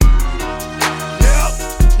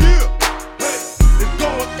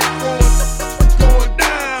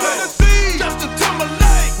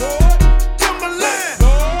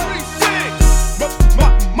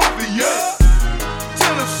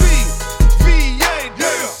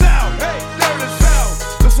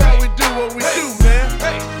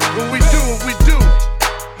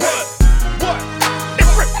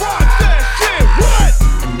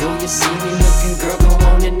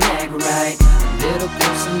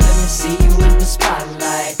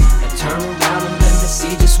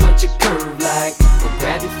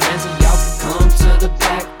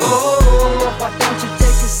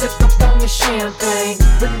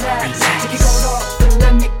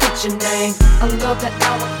I love that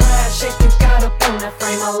hourglass shape you got up on that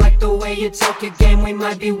frame. I like the way you talk your game, we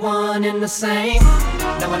might be one and the same.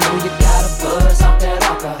 Now I know you got a buzz off that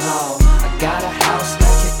alcohol. I got a house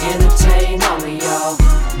that can entertain all of y'all.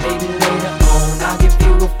 Maybe later on I'll give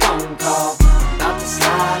you a phone call. About to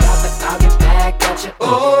slide out, but I'll get back at you.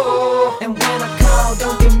 Oh, and when I call,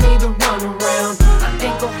 don't give me the runaround. I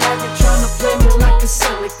ain't gon' have you tryna play me like a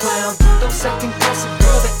silly clown. Don't second guess a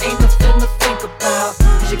girl that ain't nothing to think about.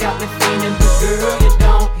 Cause you got me feeling, but girl, you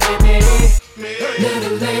don't hear me.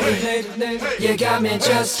 Little lady, you got me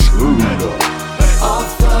just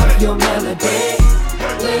off of your melody.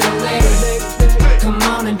 Little lady, come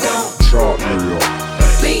on and don't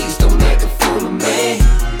please don't make a fool of me.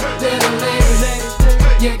 Little lady,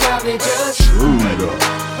 you got me just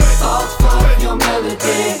off of your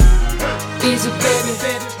melody. Easy baby,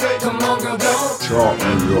 come on girl, don't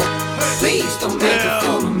please don't make a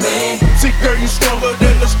fool of me. See girl, you stronger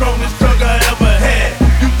than the strongest drug I ever had.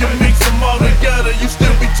 You can mix them all together, you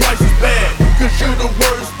still be twice as bad. Cause you the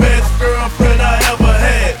worst, best girlfriend I ever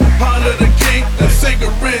had. Harder to keep than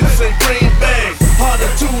cigarettes and green bags. Harder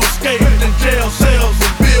to escape than jail cells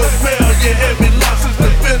and bills mail. You had me lost as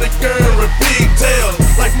the vinegar and pigtails.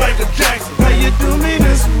 Like Michael Jackson, how you do me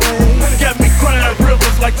this way? Got me crying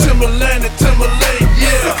rivers like Timberland and Timberlake,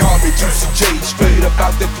 yeah. They call me Juicy J, straight up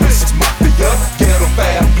out that Princess Mafia. Ghetto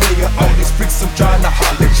fab player, on these freaks I'm trying to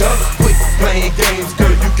holler ya. Quit playing games,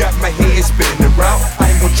 girl, you got my head spinning around.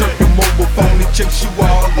 I ain't gon' jerk your mobile phone and chase you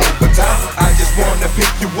all over town. I just wanna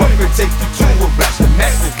pick you up and take you to a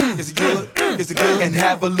restaurant. Is it good? Is it good? And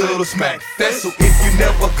have a little smack fest. So if you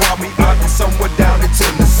never call me, I'll be somewhere down in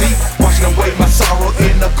Tennessee, washing away my sorrow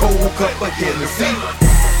in a cold cup of Hennessy.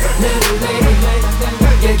 Little lady,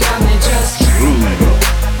 you got me just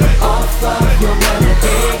off of your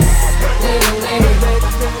melody. Little lady,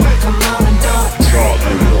 come on and don't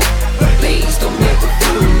please don't make a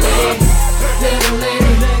fool of me. Little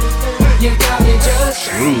lady, you got me just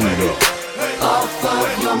off of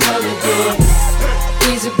your melody.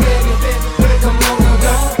 Easy baby, come on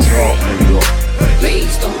girl, don't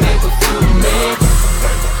please don't make a fool of me.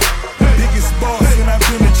 Biggest boss and I've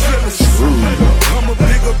been a trillist. I'm a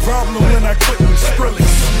bigger problem when I quit with Skrillex.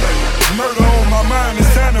 Murder on my mind,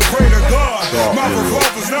 it's time to pray to God. My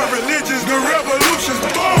revolver's not religious, the revolution's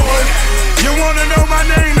born. You wanna know my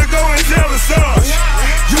name, to go and tell the Sarge.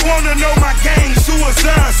 You wanna know my gang,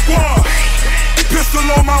 Suicide Squad. Pistol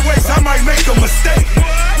on my waist, I might make a mistake.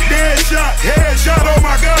 Dead shot, headshot, oh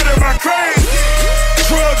my God, am I crazy?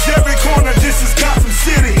 Drugs every corner, this is Gotham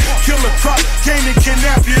City. Killer Croc came to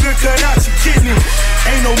kidnap you to cut out your kidney.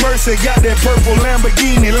 Ain't no mercy, got that purple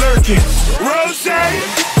Lamborghini lurking. Rose,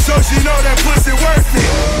 so she know that pussy worth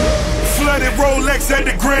it. Flooded Rolex at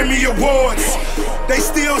the Grammy Awards. They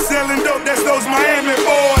still selling dope, that's those Miami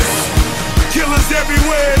boys. Killers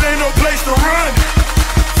everywhere, it ain't no place to run.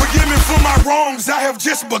 Forgive me for my wrongs, I have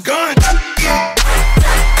just begun.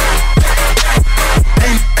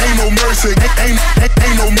 Ain't no mercy, ain't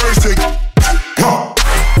no mercy.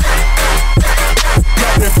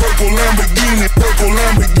 Got that purple Lamborghini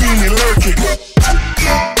lurking.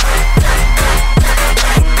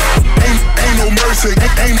 Ain't no mercy,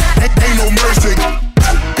 ain't no mercy.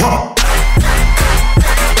 Got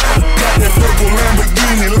that purple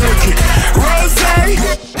Lamborghini lurking. Rose.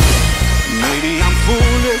 Maybe I'm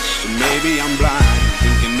foolish, maybe I'm blind,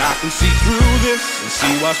 thinking I can see through this and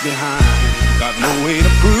see what's behind. Got no way to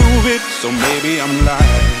prove it, so maybe I'm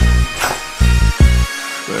lying.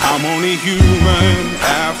 But I'm only human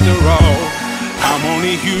after all. I'm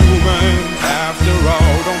only human after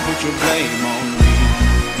all. Don't put your blame on me.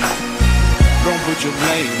 Don't put your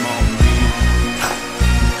blame on me.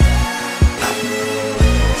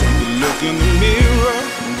 Take a look in the mirror,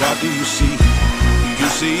 and what do you see? Do you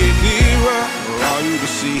see it clearer, or are you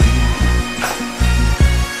deceived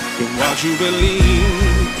in what you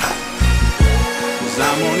believe? 'Cause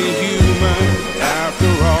I'm only human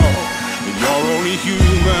after all, and you're only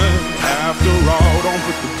human after all. Don't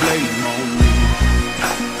put the blame on me.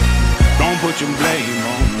 Don't put your blame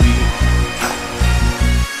on me.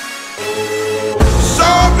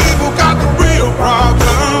 Some people got the real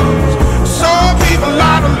problems. Some people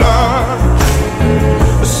out of love.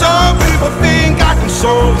 Some people think I can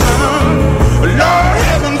solve them. Lord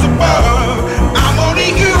heavens above, I'm only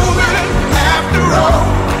human after all.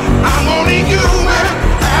 I'm only human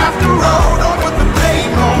after all. Don't put the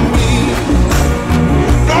blame on me.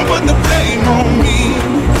 Don't put the blame on me.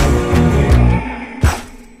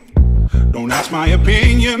 Don't ask my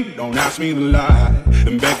opinion, don't ask me to lie,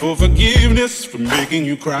 and beg for forgiveness for making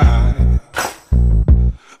you cry.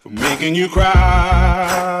 For making you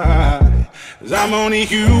cry. 'Cause 'cause I'm only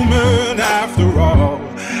human after all.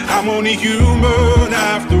 I'm only human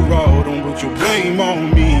after all. Don't put your blame on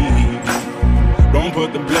me. Don't put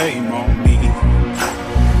the blame on me.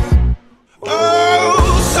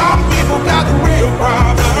 Oh, some people got the real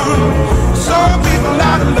problem. Some people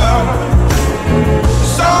out of love.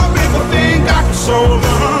 Some people think I can solve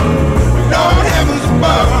them. Lord heavens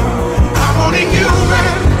above. I'm only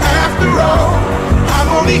human after all. I'm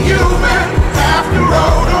only human after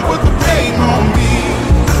all. Don't put the blame on me.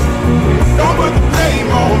 Don't put the blame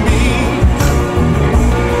on me.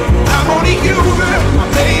 I'm only human. I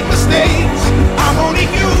made mistakes. I'm only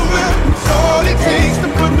human. It's all it takes to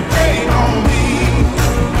put the blame on me.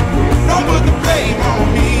 Don't put the blame on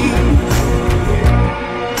me.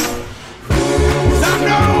 'Cause I'm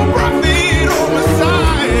no prophet or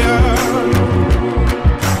Messiah.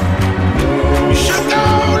 You should go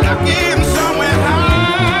looking somewhere higher.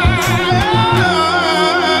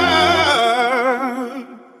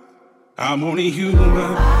 I'm only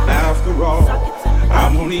human after all.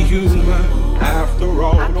 I'm only human after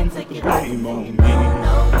all. Don't put the blame on me.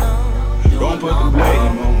 Don't put the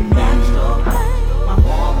blame on me.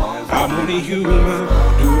 I'm only human,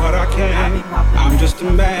 do what I can. I'm just a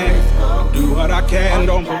man, do what I can.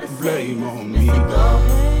 Don't put the blame on me.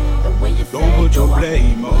 Don't put your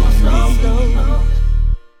blame on me.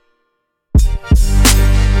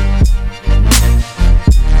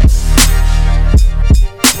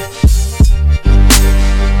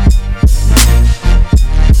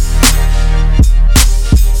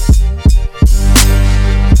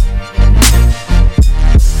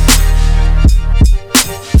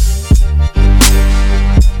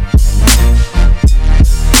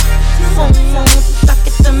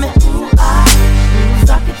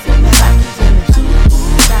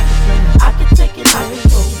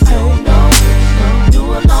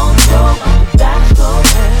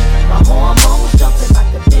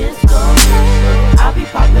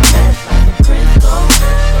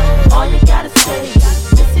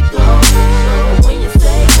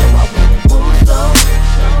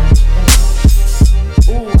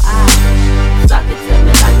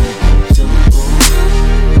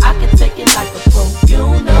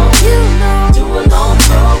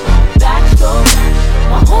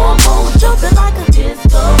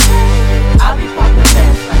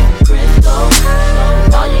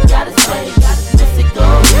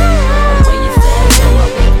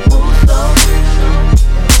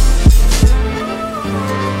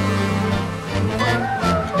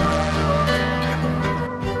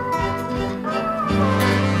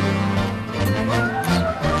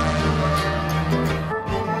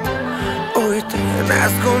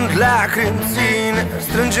 Ne-ascund lacrimi în tine,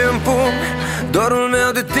 strângem pumni, dorul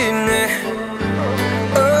meu de tine.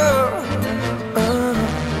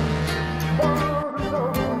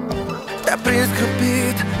 Te-a prins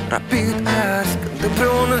grăbit, rapid azi, când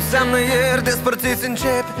împreună înseamnă ieri, despărțiți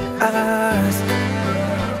începe azi.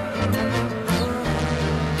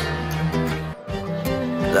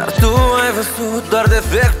 Dar tu ai văzut doar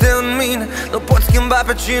defecte în mine. Nu poți schimba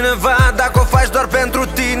pe cineva dacă o faci doar pentru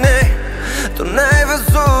tine. Tu n-ai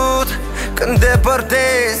văzut când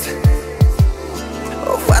depărtezi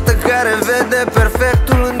o fată care vede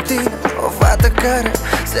perfectul în tine, o fată care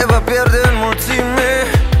se va pierde în mulțime.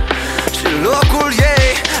 Și locul ei,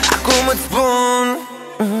 acum îți spun,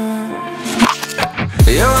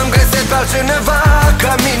 eu am găsit pe altcineva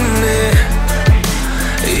ca mine.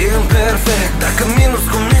 Imperfect, dacă minus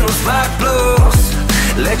cu minus fac plus.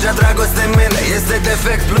 Legea dragostei mele este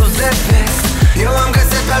defect plus defect. Eu am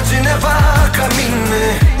găsit pe altcineva ca mine.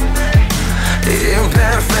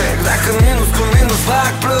 Imperfect, dacă minus cu minus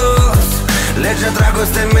fac plus. Legea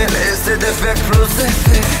dragostei mele este defect plus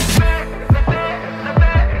defect.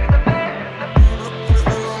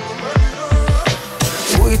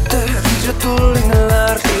 Uite, degetul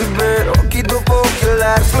inelar liber, ochii după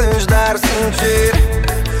ochelari, plângi dar sincer.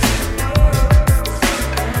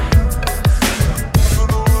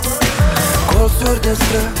 Colțuri de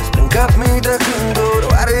străzi, prin cap mii de gânduri.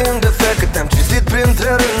 Oare e un defect că te-am citit printre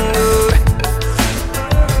rânduri?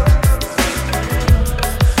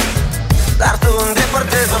 Dar tu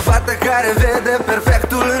îndepărtezi o fată care vede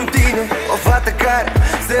perfectul în tine, o fată care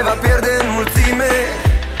se va pierde în mulțime.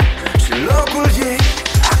 Și locul ei,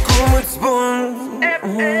 acum îți spun,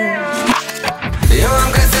 eu am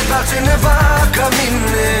găsit altcineva ca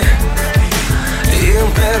mine.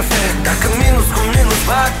 Imperfect, dacă minus cu minus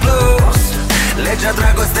fac plus. Legea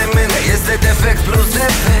dragostei mele este defect plus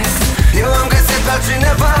defect. Eu am găsit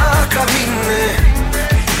altcineva ca mine.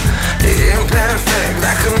 Imperfect,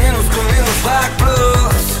 dacă minus cu minus fac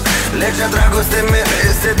plus. Legea dragostei mele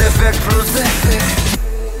este defect plus defect.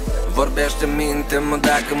 Vorbește, minte-mă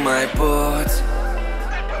dacă mai poți.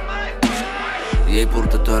 Ei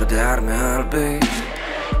purtători de arme albe,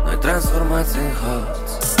 noi transformați în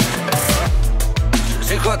hoți.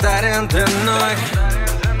 Și hotare între noi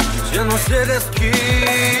ce nu se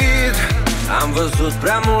deschid. Am văzut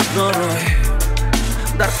prea mult noroi,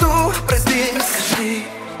 dar tu prezinți că știi,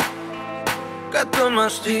 că tu mă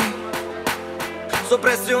știi. Sub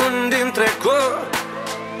presiuni din trecut,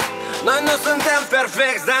 noi nu suntem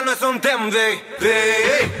perfecți, dar noi suntem vei.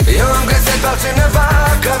 Eu am găsit pe altcineva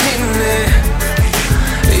ca mine,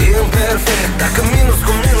 imperfect, dacă minus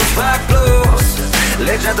cu minus fac plus.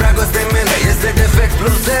 Legea dragostei mele este defect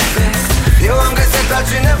plus defect. Eu am găsit pe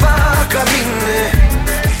altcineva ca mine,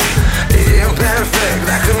 imperfect,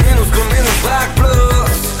 dacă minus cu minus fac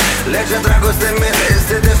plus. Legea dragostei mele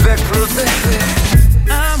este defect plus defect.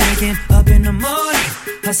 I'm waking up in the morning,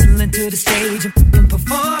 hustling to the stage and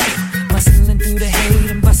performing, muscling through the hate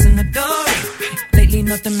and busting the door. Lately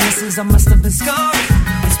nothing misses, I must have been scoring.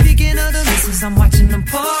 And speaking of the misses, I'm watching them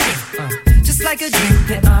pouring, just like a drink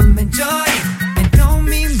that I'm enjoying. And don't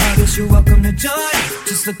mean muggers, you're welcome to join.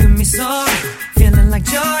 Just look at me sorry, feeling like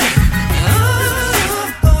Jordan. Oh,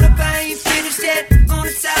 hold up, I ain't finished yet. On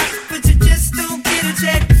the top, but you just don't get a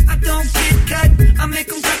check. I don't get cut, I make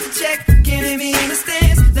them cut the check. Can't hear me in the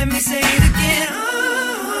stands, let me say it again.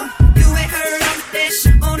 Oh, you ain't heard I'm fish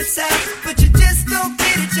on the top, but you just don't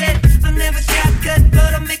get it yet. I never got cut,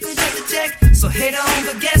 but I make them cut the check. So hate on,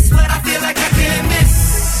 but guess what? I feel like I can't miss.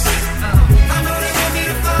 I know they want me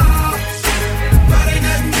to fall, but ain't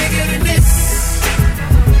nothing bigger than this.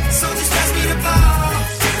 So just pass me the ball.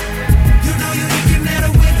 You know you're looking at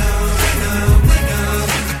a winner, winner, winner.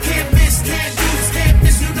 I can't miss, can't lose, can't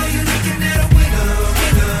miss. You know you're looking at a winner,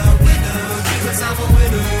 winner, winner. 'Cause I'm a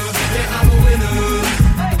winner, yeah, I'm a winner.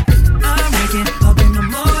 I'm waking up in the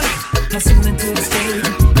morning, hustling to the stage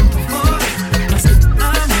and performing.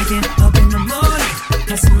 I'm waking up in the morning,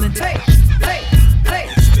 hustling to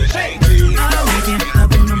I'm waking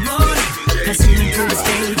up in the morning, hustling to the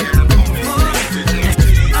stage and performing.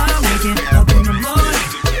 I'm waking up in the morning,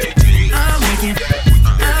 I'm waking up.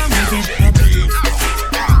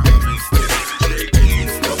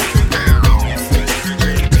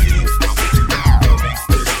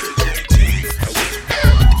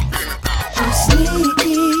 I'm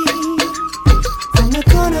sneaky. From the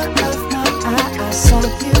corner of my eye, I saw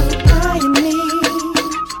you eyeing me.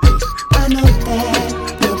 I know that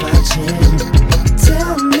you're watching.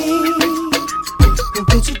 Tell me, what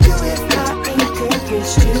would you do if I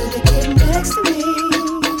encouraged you to get next to me?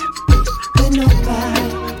 When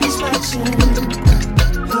nobody's watching,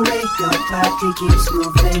 the way your body keeps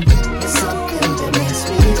moving is something that makes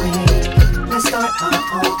me weak. Let's start our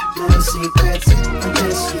own little secrets for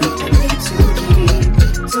just you and me to keep.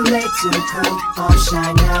 Too late to come on,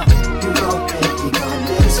 shine now. You've already gone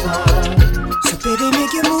this far. So baby,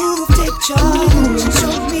 make your move, take charge, and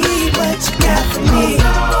show me what you got for me.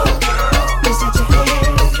 Is that your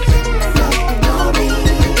head floating on me?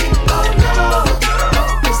 Oh no.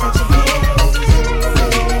 Is that your head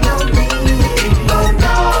floating on me? Oh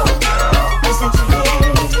no. Is that your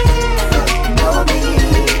head floating on me?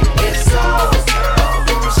 If so,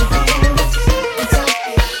 raise your hands and tell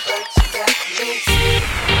me what you got for me.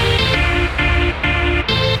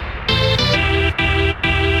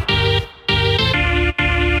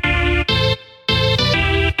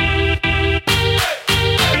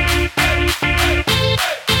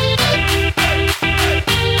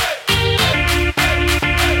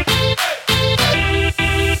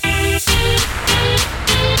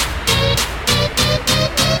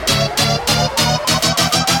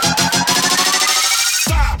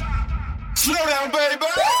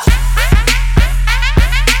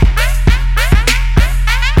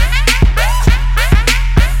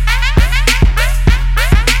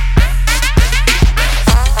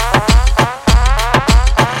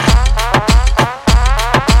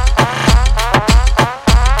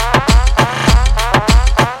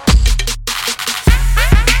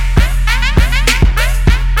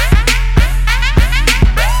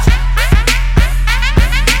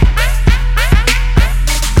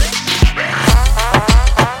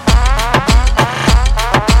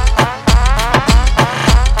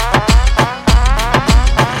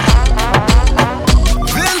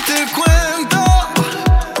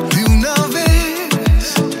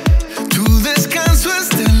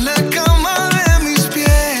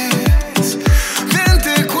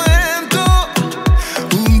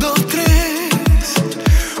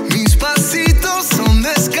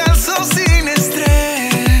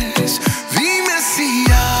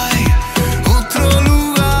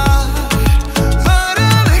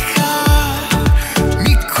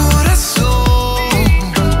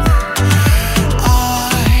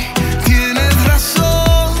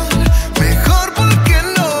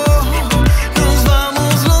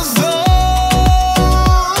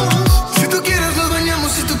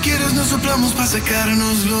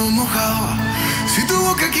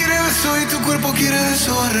 quiere beso y tu cuerpo quiere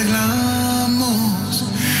eso, arreglamos.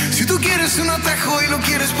 Si tú quieres un atajo y lo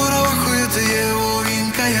quieres por abajo, yo te llevo bien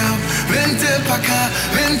callado. Vente pa' acá,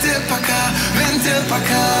 vente pa' acá, vente pa'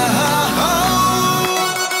 acá.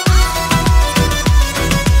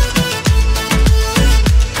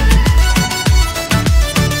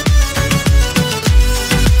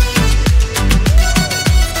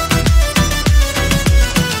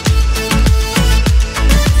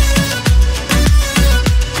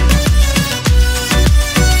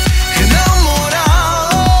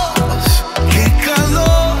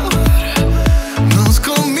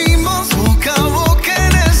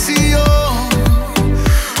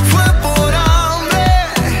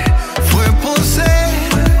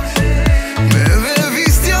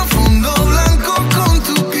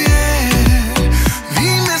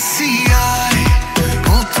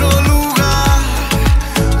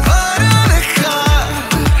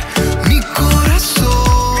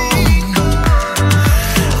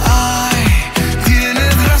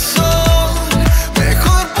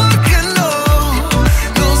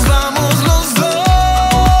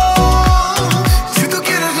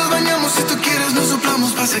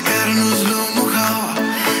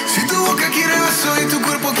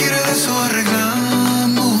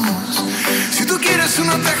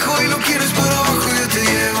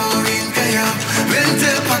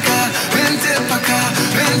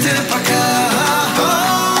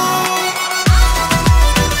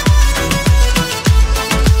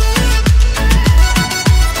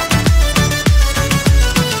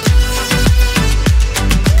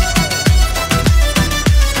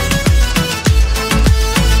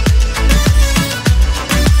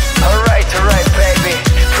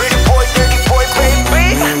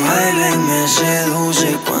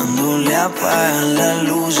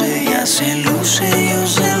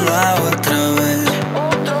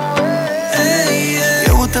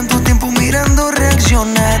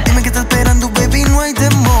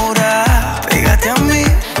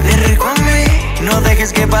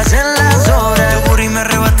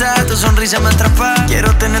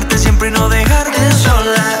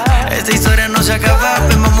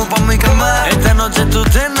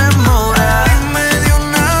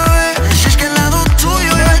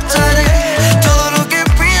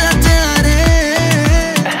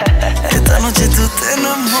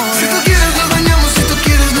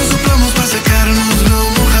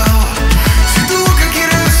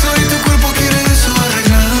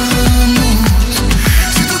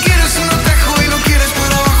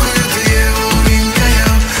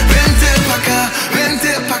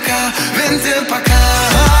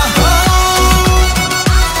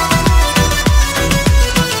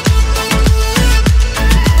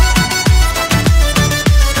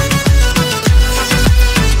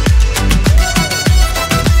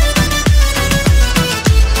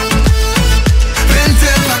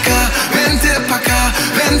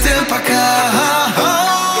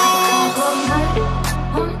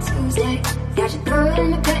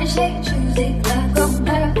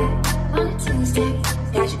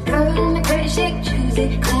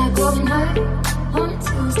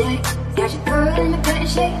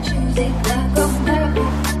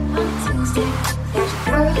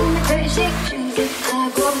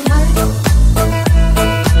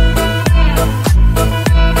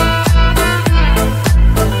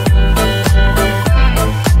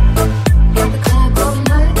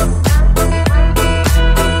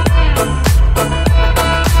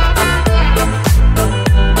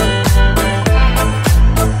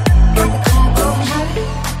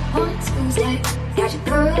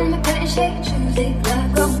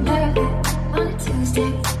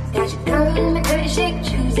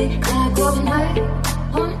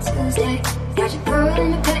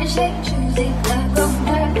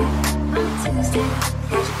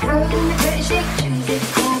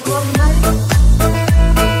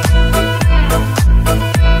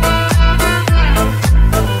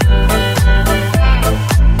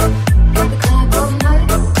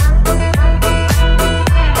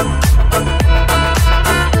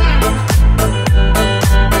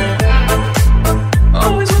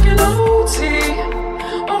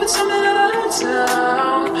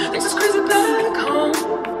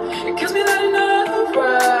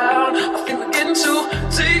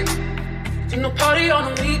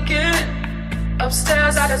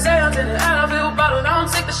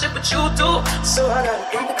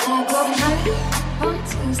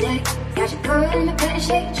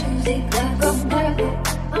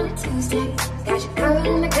 Tuesday,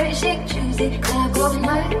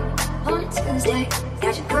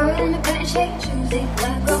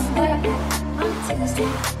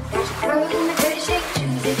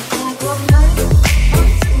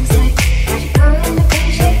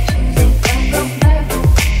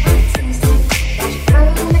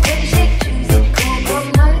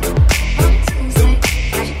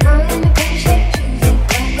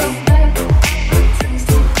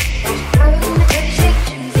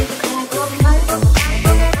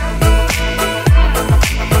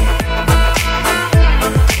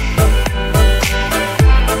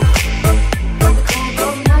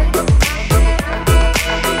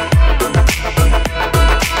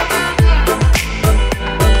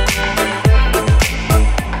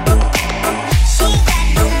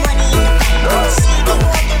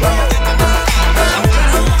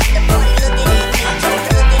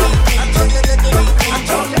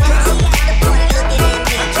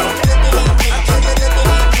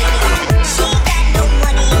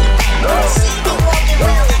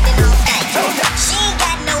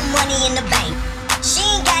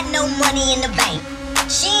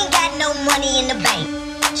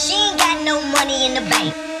 money in the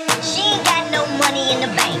bank. She ain't got no money in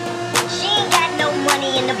the bank. She ain't got no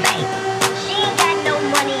money in the bank. She ain't got no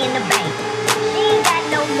money in the bank. She ain't got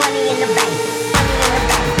no money in the bank.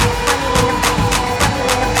 She ain't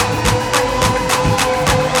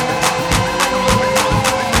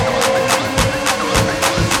got no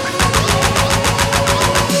money in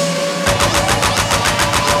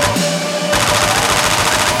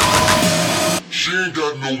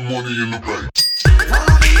the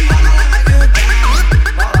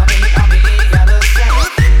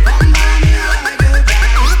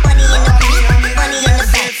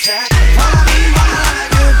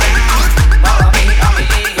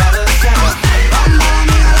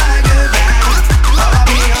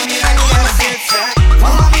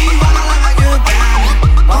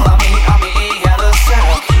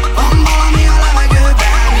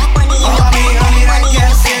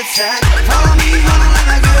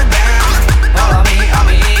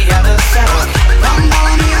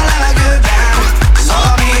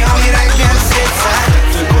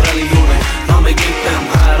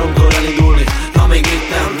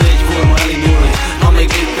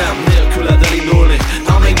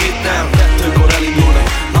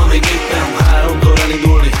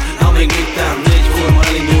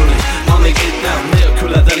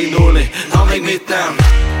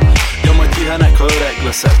bank.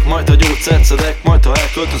 Majd a gyógyszert szedek, majd ha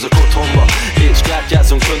elköltözök otthonba, és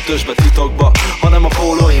kártyázunk köntösbe titokba. Hanem a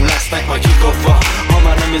pólóim lesznek majd kikopva. Ha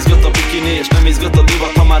már nem izgat a bikini és nem izgat a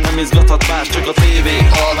divat, ha már nem izgathat más, csak a tévé,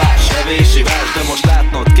 alvás, evés, ivás. De most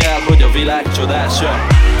látnod kell, hogy a világ csodása.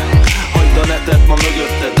 Hagyd a netet, ma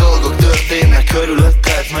mögötted dolgok történnek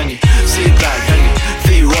körülötted. Mennyi szép lány, ennyi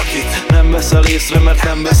fiú, akit nem veszel észre, mert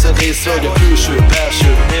nem veszed észre, hogy a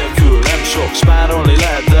külső-belső nélkül nem sok. Spárolni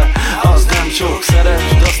lehet, de az nem sok.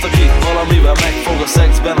 Szeresd azt, akit valamivel megfog a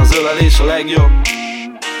szexben, az ölelés a legjobb.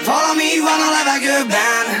 Valami van a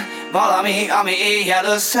levegőben, valami, ami éjjel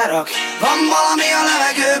összerak. Van valami a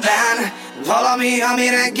levegőben, valami, ami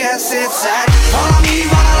reggel szétszed. Valami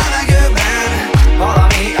van a levegőben,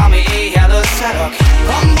 valami, ami éjjel összerak.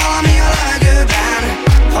 Van valami a levegőben,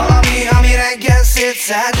 valami, ami reggel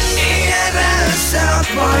szétszed. Éjjelre összerak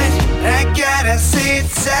majd, reggelre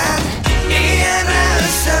szétszed. Éjjelre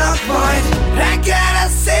összerak majd, reggelre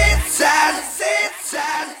szétszed.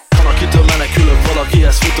 Valakitől menekülök,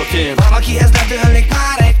 valakihez futok én. Valakihez bedőlnék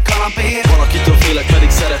már egy kanapén. Valakitől félek, pedig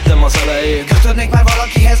szerettem az elején. Kötődnék már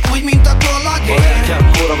valakihez úgy, mint a kollagén. A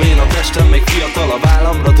lelkem koravén, a testem még fiatal. A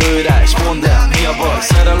vállamra dőj rá és mondd el, mi a baj?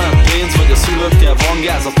 Szerelem, pénz vagy a szülőkkel van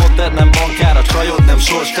gáz. A potter nem bankár, a csajod nem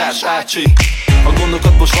sorstárs, ácsi. A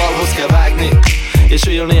gondokat most valhoz kell vágni, és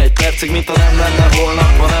élni egy percig, mint ha nem lenne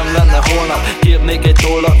holnap. Ha nem lenne holnap, kérnék egy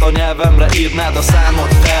tollat, a nyelvemre írnád a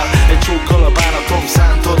számot fel. Egy csókkal a bánatom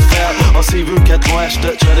szántod fel. A szívünket ma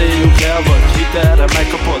este cseréljük el, vagy hitelre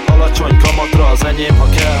megkapod alacsony kamatra az enyém, ha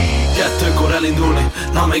kell. 2-kor elindulni,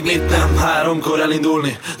 na még mit nem. 3-kor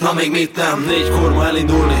elindulni, na még mit nem. 4-kor ma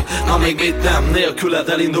elindulni, na még mit nem. Nélküled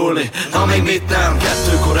elindulni, na még mit nem.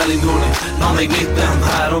 2-kor elindulni, na még mit nem.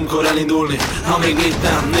 3-kor elindulni, na még mit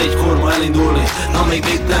nem. 4-kor ma elindulni, na még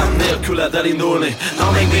mit nem. Nélküled elindulni,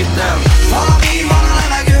 na még mit nem. Valami van a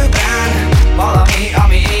levegőben, valami,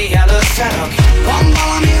 ami éjjel összerak. Van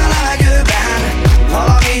valami a levegőben,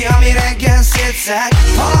 valami, ami reggel szétszed.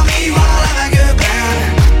 Valami van a levegőben,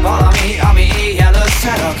 valami, ami éjjel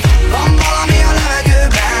összerak. Van valami a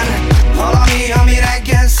levegőben, valami, ami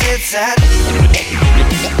reggel szétszed.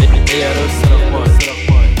 Éjjel összerak majd,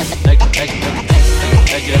 reggelre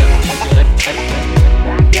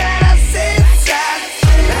szétszed.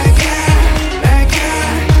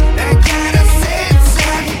 Reggelre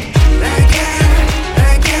szétszed.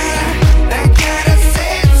 Reggelre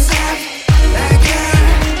szétszed.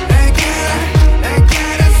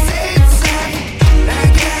 Reggelre szétszed.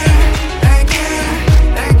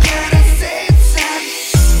 Reggelre szétszed.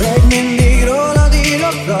 Még mindig rólad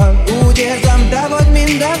írok dal, úgy érzem, te vagy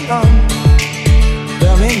minden nap,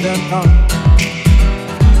 de minden nap.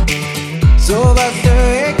 Szóval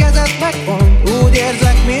szőékezett megpont, úgy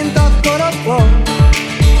érzek, mint akkor ott volt.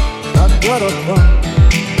 Akkor ott volt.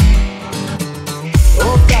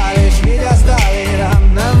 Óvtál és vigyáztál én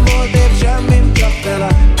rám, nem volt épp semmim, csak te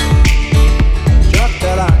lány. Csak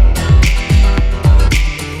te lány.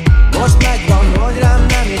 Most megvan, hogy rám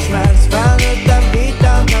nem ismersz, felnőttem, így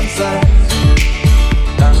nem szeretsz.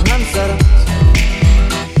 Nem szeretsz.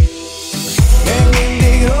 Még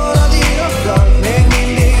mindig rólad írok dal, még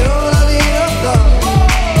mindig rólad írok dal.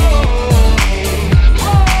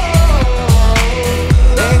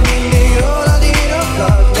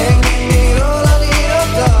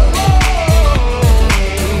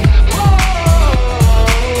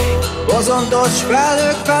 fontos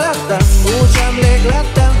felnők felettem, úgy emlék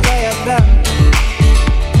lettem fejedben,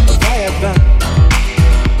 a fejedben.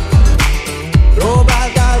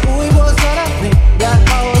 Próbáltál újból szeretni, de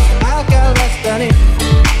ahhoz el kell veszteni,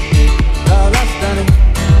 elveszteni.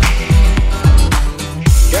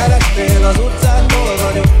 Kerestél az utcán, hol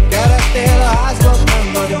vagyok, kerestél a házban,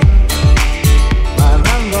 nem vagyok, már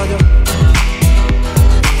nem vagyok.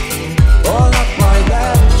 Holnap majd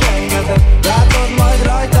elcsengetek, látod majd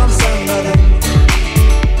rajtam szenvedek,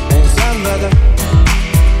 én szenvedek.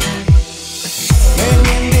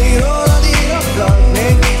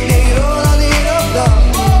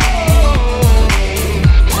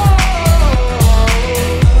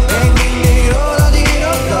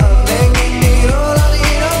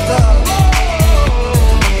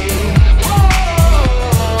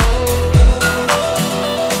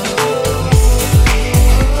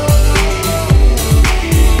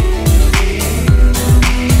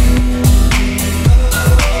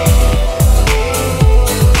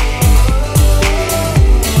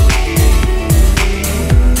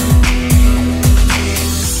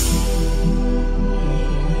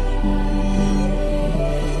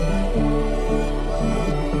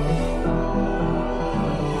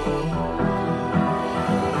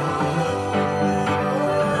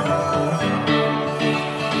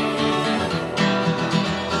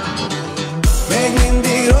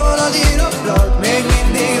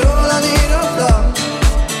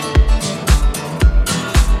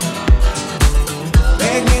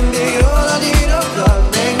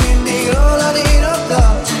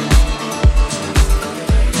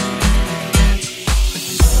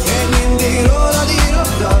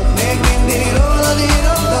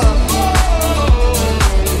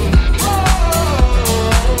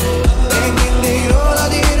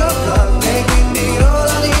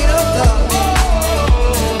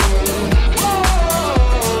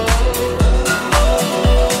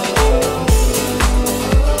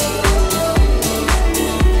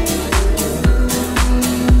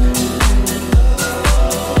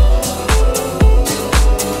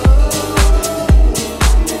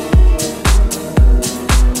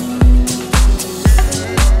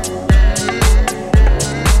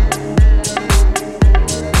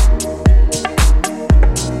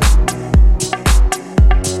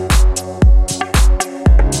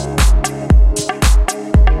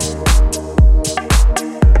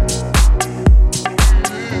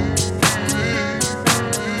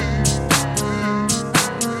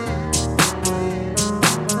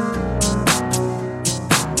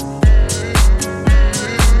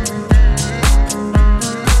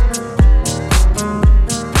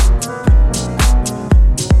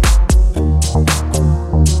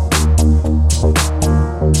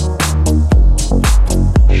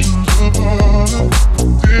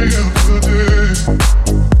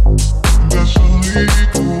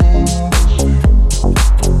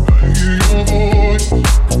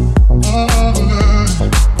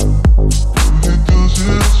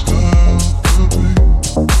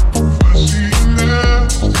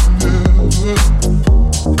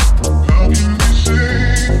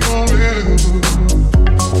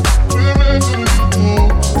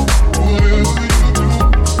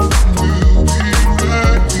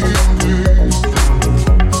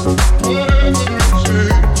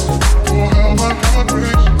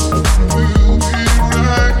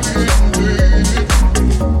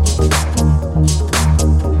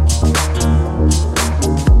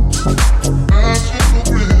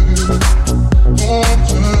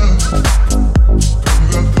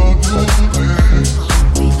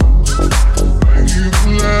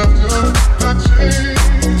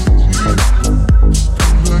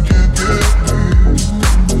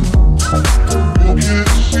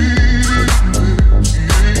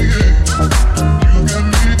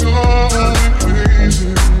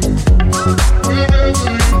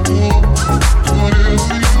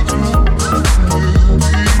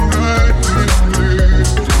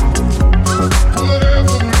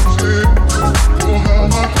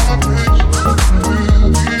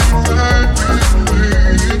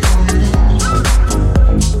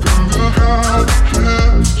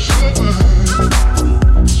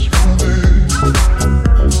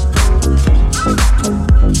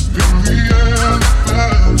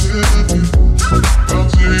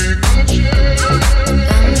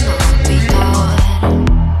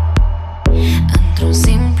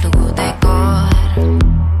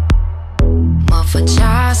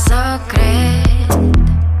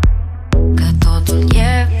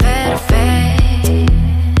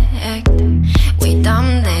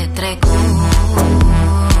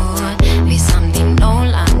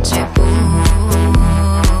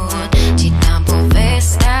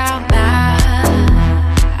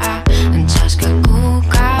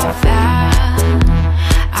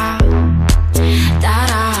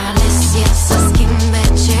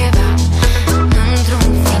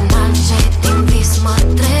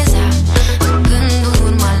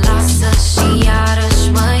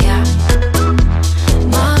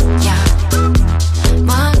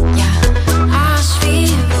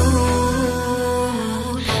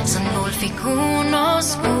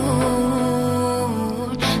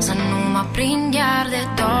 iar de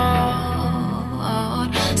dor,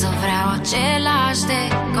 să vreau același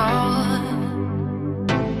decor.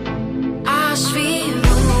 Aș fi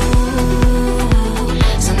vrut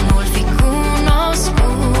să nu-l fi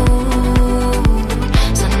cunoscut,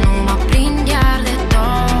 să nu mă prind iar de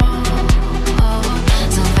dor,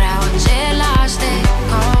 să vreau același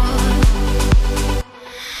decor.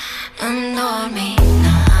 Îmi dormi.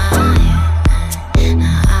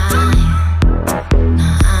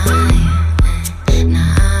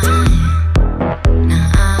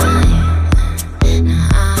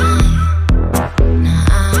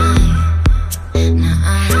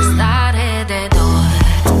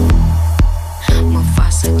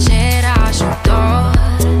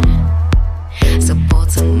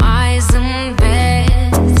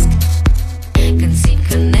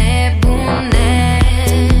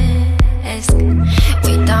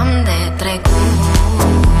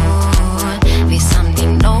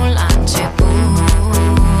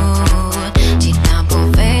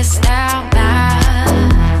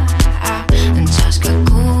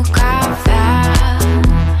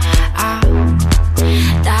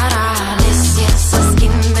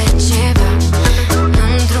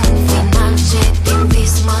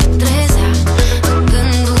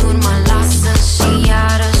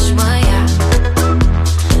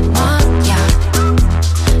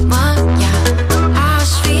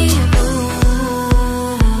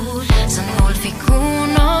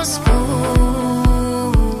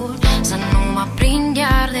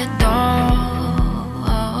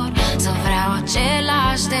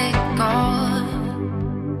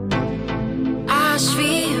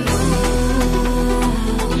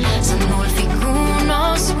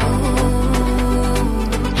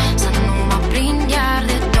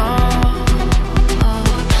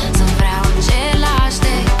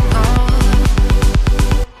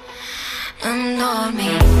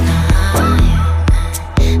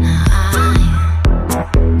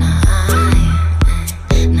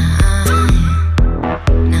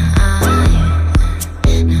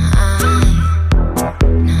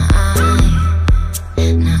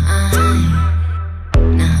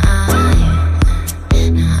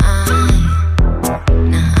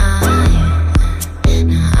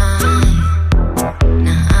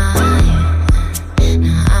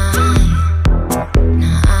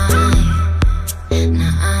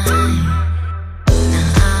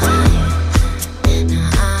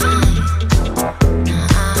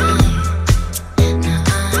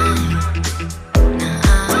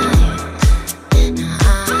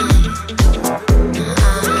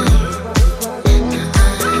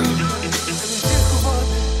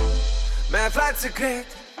 Secret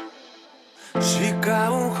și ca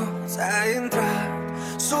un hoț ai intrat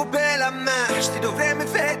sub pielea mea. Știi de-o vreme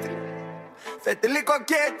fetele, fetele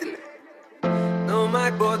cochetele nu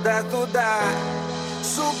mai pot da tu da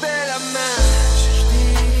sub pielea mea. Și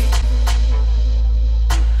știi,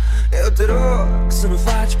 eu te rog să nu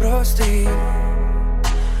faci prostii.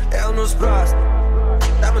 Eu nu-s prost,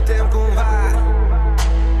 dar mă tem cumva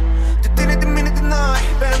de tine, de mine, de noi,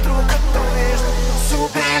 pentru că tu ești sub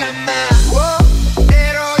pielea mea.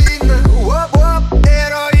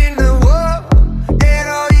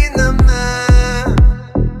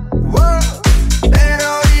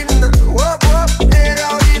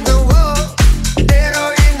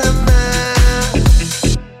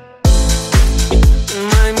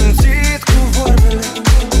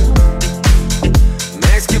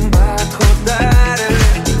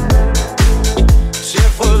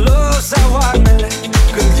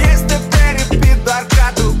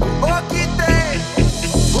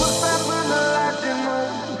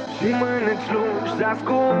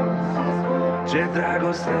 Ce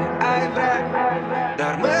dragoste ai vrea,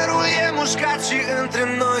 dar mărul e mușcat și între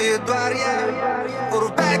noi e doar ea. O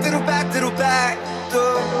rupeai, te rupeai, te rupeai tu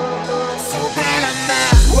sub pielea mea.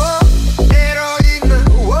 Eroină,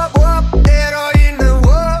 eroină,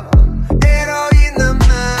 eroină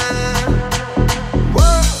mea.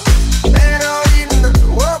 Eroină,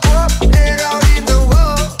 eroină,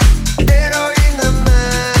 eroină mea.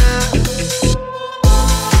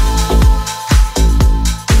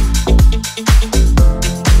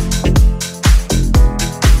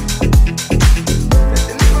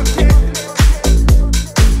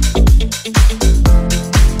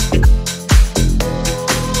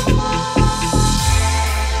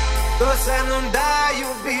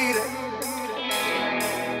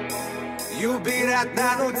 Iubirea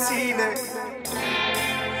ta nu ține,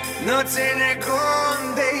 nu ține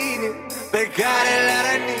cont de inimi pe care le-a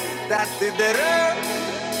rănit atât de rău.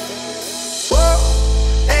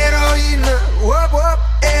 Eroină,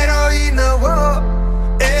 eroină,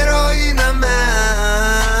 eroină mea.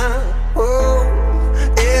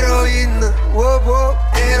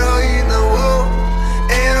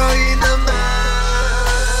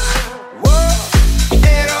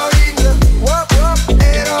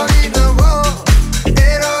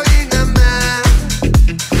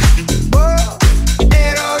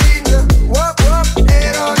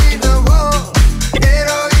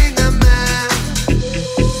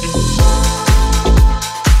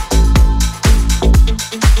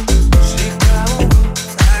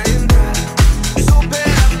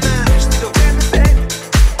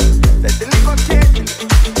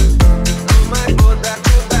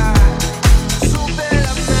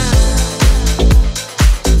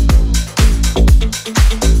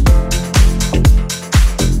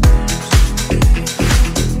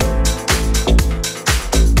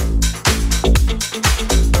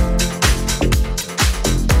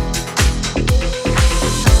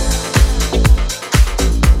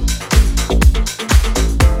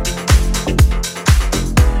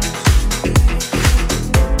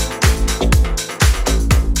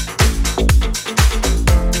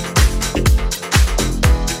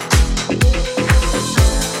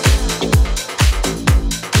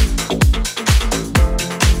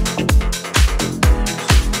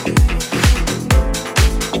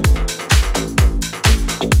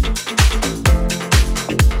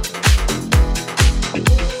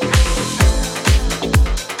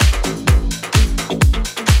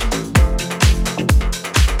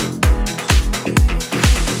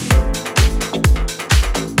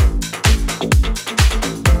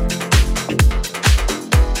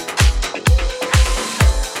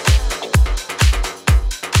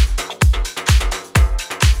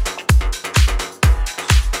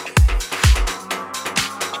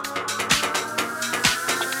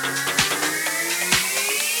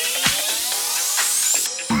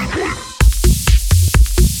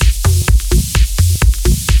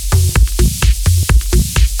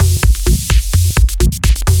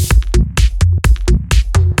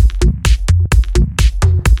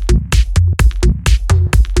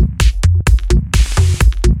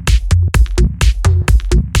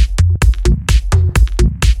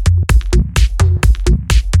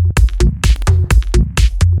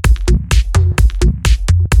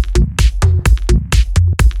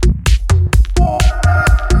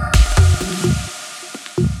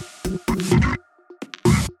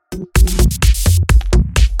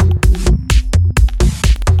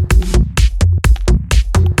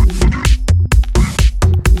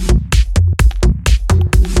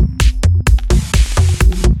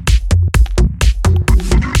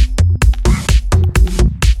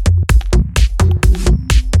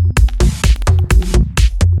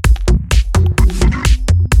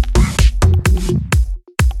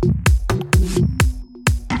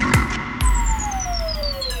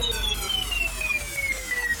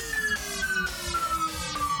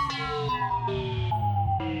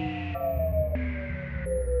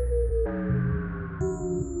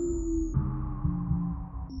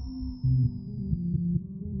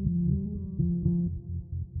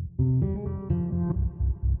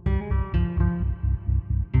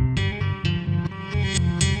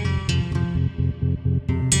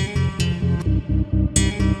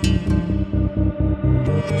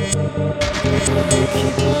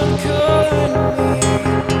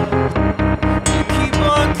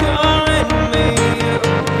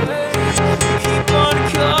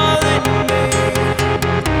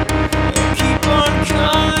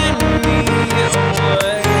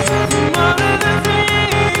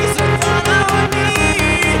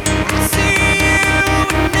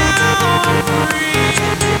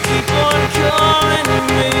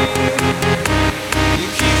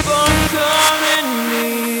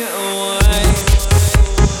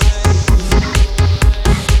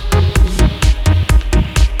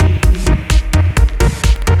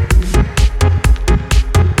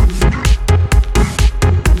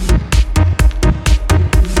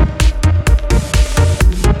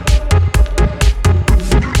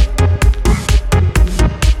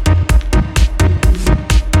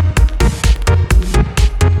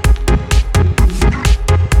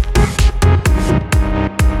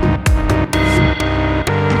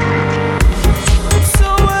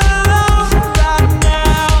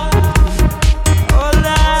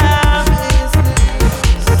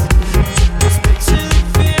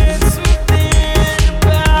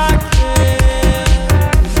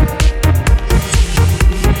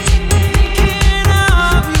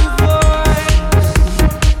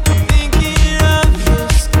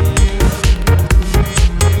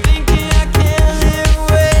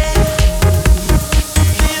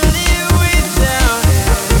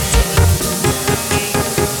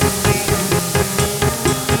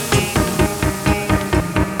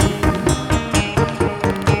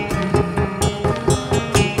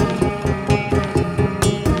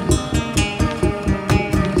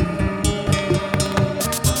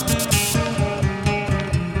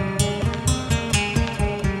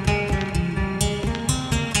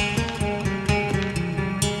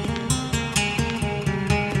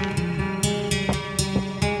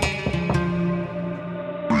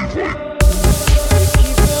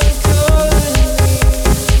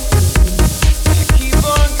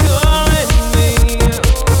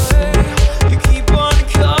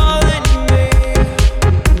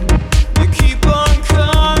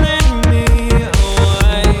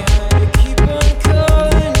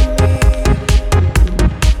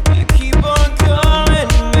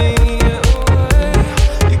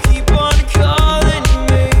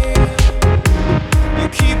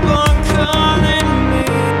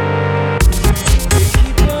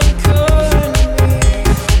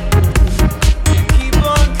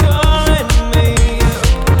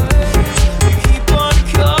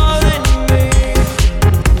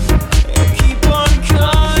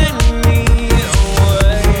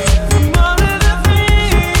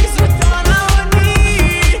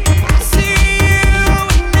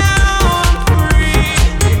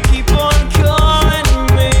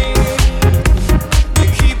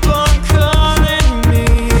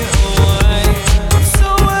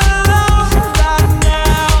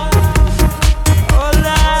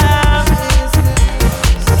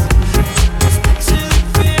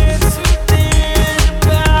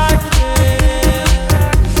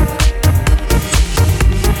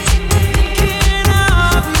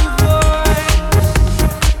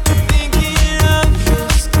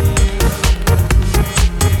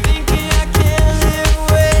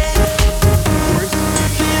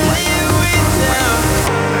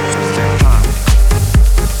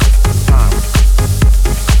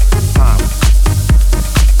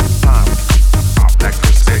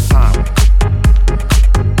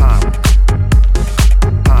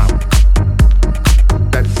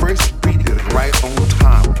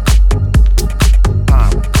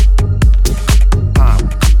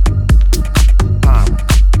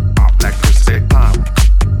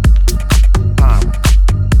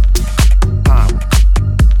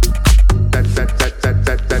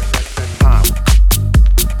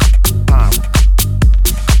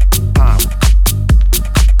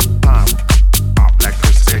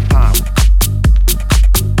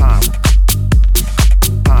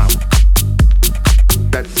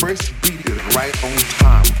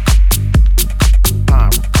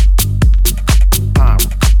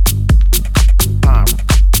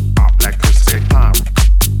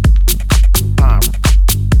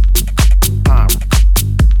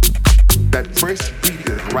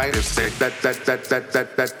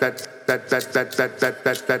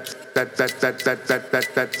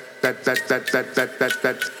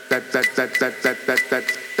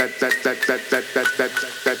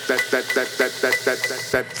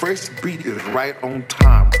 That fresh beat is right on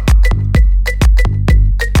time.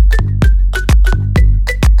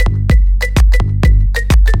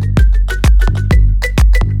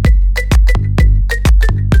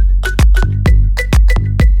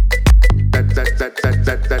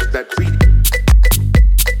 That beat.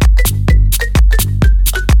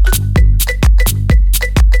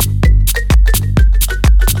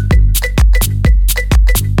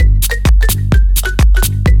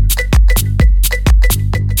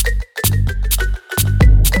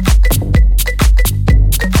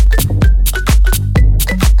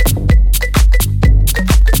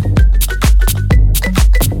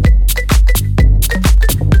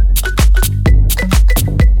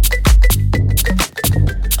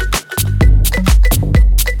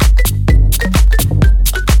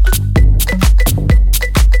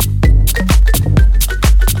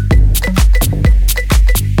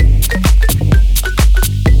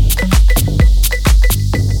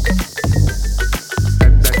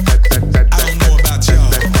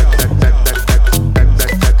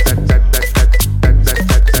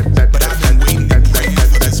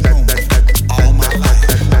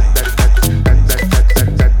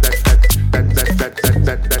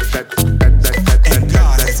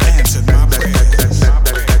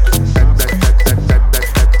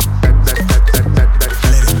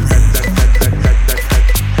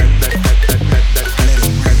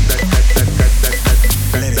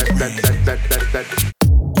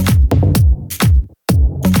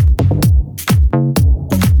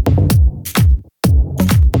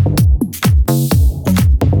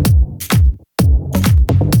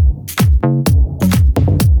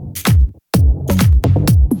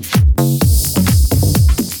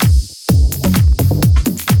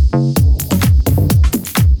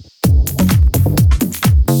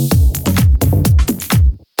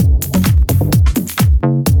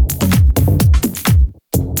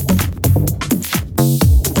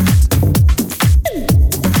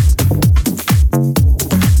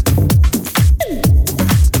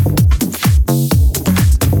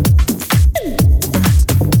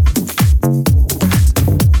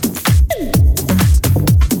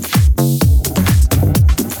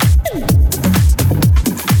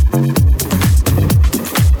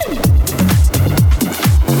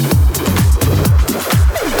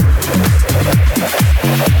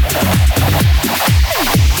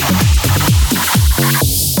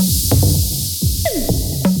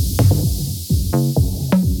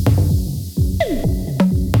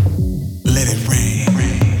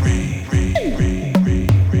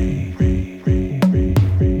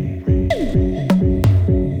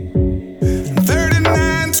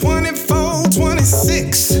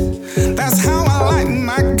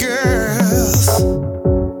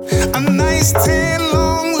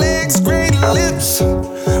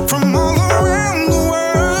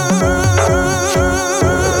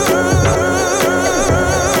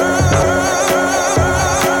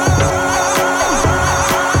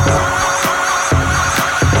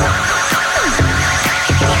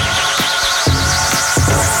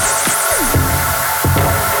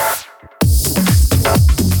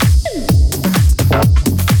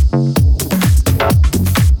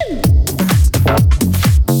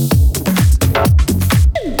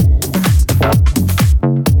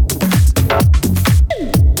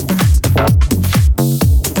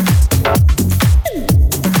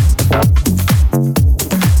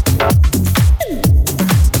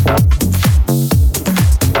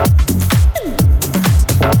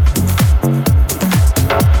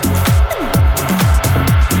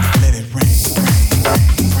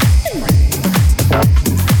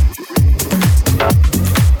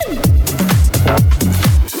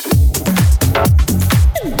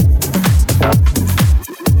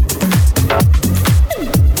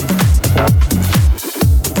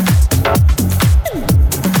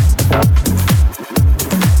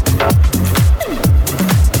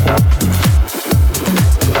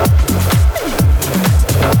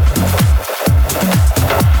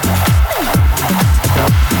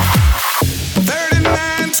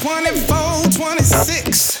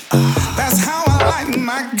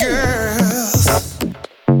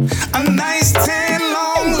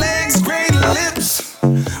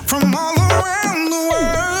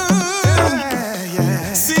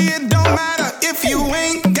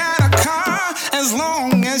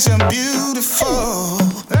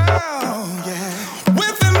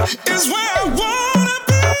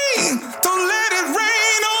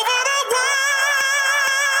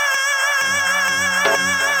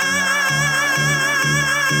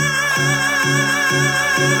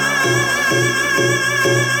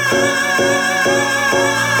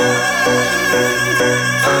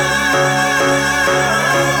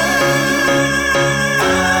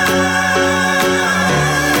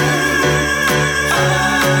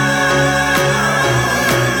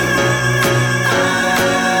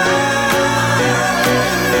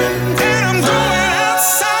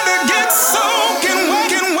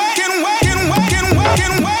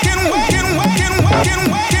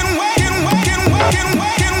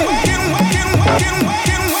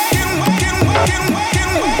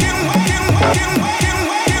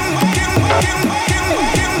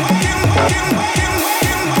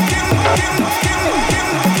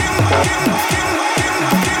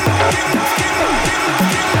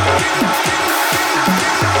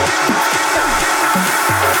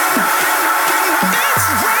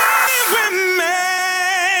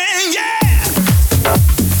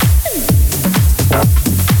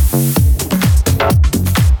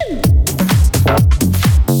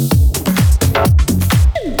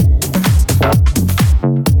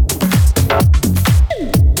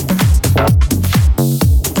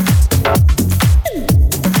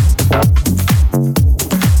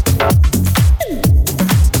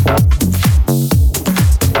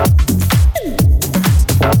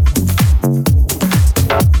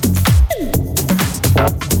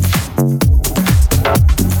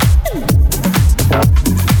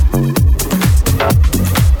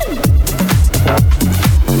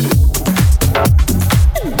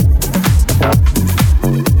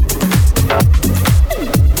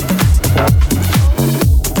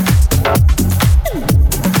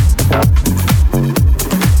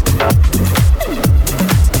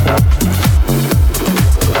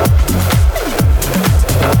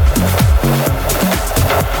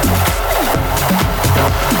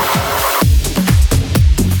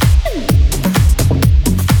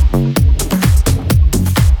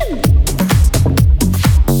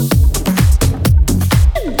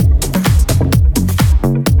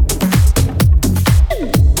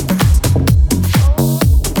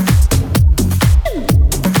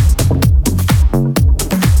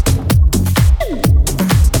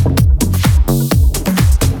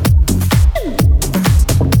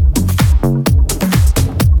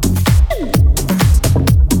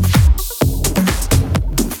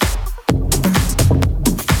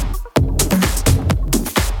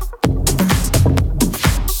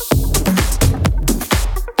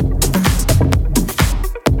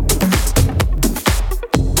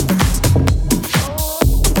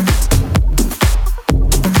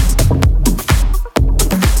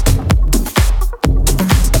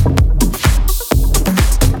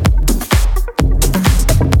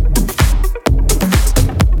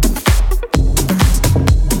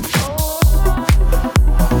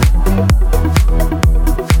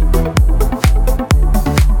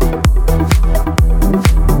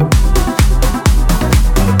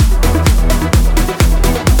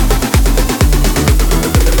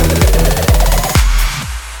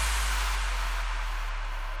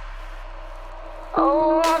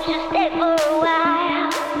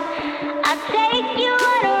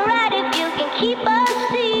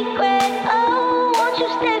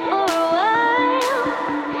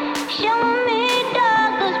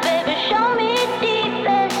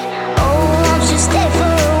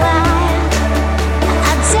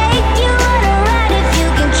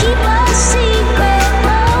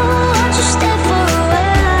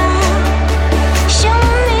 Show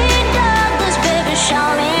me darkness, baby,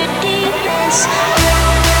 show me deepness.